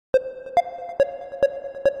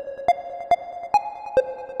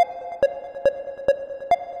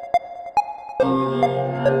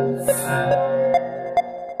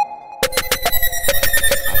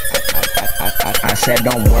said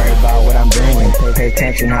don't worry about what I'm doing. Pay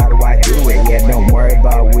attention, how do I do it? Yeah, don't worry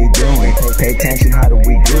about what we doing. Pay attention, how do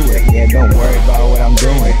we do it? Yeah, don't worry about what I'm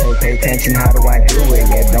doing. Pay attention, how do I do it?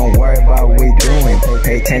 Yeah, don't worry about what we doing.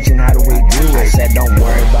 Pay attention, how do we do it? I said don't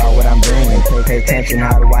worry about what I'm doing. Pay attention,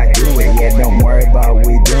 how do I do it? Yeah, don't worry about what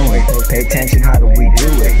we doing. Pay attention, how do we do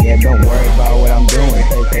it? Yeah, don't worry about what I'm doing.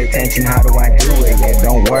 Pay attention, how do I do it? Yeah,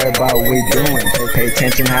 don't worry about what we doing. Pay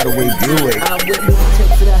attention, how do we do it? I'm with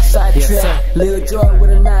Lunetek for that side track. Lil Joy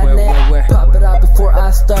with a 9 Pop it out before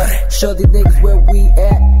I start. Show these niggas where we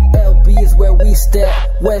at. LB is where we step.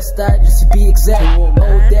 West side just to be exact. Oh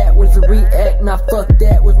that was a react. Now fuck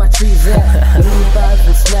that, where's my trees at? Levi's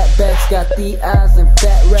and snapbacks. Got the eyes and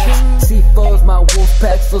fat racks. C-FOH my wolf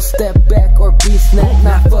pack. So step back or be snack.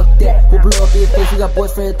 Nah fuck that, we'll blow up in your face. We got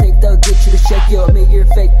boyfriend to take, they'll get you to shake your make your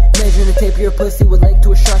fake. Measuring the tape of your pussy with leg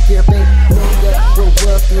to a shark here, babe. Nigga, we're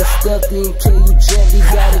wealthy and stealthy and kill you gently.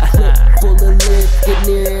 Got a clip full of lyrics, get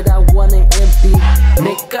near it, I want it empty.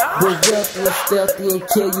 Nigga, we're wealthy and stealthy and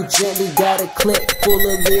kill you gently. Got a clip full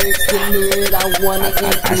of lyrics, get near it, I want it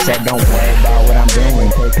empty. I said don't worry about what I'm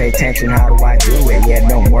doing. Pay attention, how do I do it? Yeah,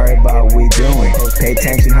 don't worry about what we doing. Pay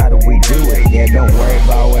attention, how do we do it? Yeah, don't worry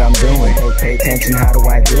about what I'm doing. Pay attention, how do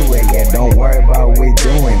I do it? Yeah, don't worry about what we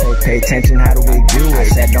doing. Pay attention, how do we do it? I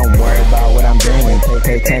said don't worry about what I'm doing.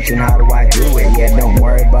 Pay attention, how do I do it? Yeah, don't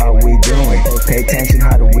worry about what we doing. Pay attention,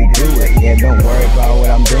 how do we do it? Yeah, don't worry about what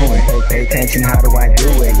I'm doing. Pay attention, how do I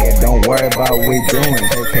do it? Yeah, don't worry about what we doing.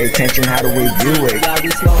 Pay attention, how do we do it? Yeah, we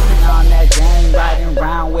smoking on that gang, riding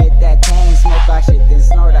around with that cane. Smoke our shit, then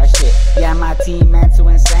snort our shit. Yeah, my team mental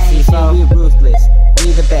insane. See, we ruthless,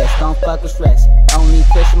 we the best, don't fuck with stress. Only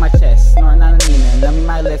push in my chest, snoring on a Nina. Numb me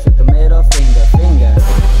my lips with the middle finger.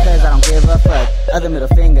 Cause I don't give a fuck, other middle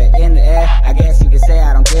finger in the air. I guess you could say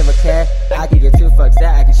I don't give a care. I can give 2 fucks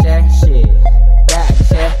that I can share, shit. That I can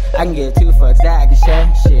share, I can give 2 fucks that I can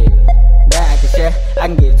share, shit. That I can share, I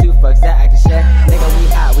can give 2 fucks that I can share. Nigga, we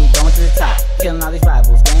hot, we going to the top. Killing all these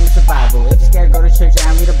rivals, gang survival. If you scared, go to church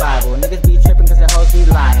and read the Bible. Niggas be tripping cause their hoes be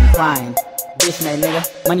lying, crying. Bitch made nigga,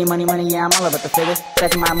 money, yeah, I'm all about the figures.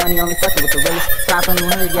 Stacking my money, only fucking with the realest. Top on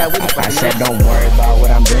 100, yeah, we the fucking. I said don't worry about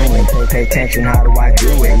what I'm doing. Pay attention, how do I do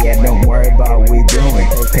it? Yeah, don't worry about what we doing.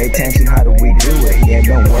 Pay attention, how do we do it? Yeah,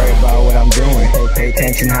 don't worry about what I'm doing. Pay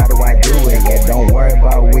attention, how do I do it? Yeah, don't worry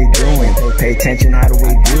about what we doing. Pay attention, how do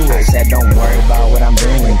we do it? I said don't worry about what I'm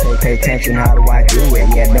doing. Pay attention, how do I do it?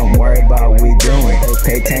 Yeah, don't worry about what we doing.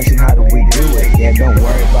 Pay attention, how do we do it? Yeah, don't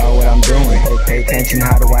worry about what I'm doing. Pay attention,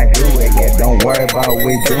 how do I do it? Yeah, don't worry about what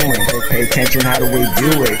we doing. Pay attention, how do we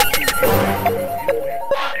do it? Pay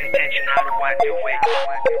attention, how do I do it? Pay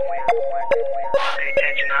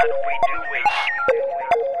attention, how do we do it?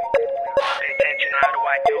 Pay attention, how do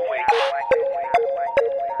I do it?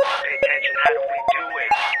 Pay attention, how do we do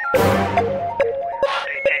it?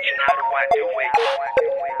 Pay attention, how do I do it?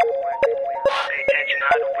 Pay attention,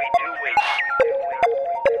 how do we do it?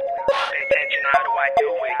 Pay attention, how do I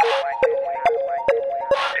do it?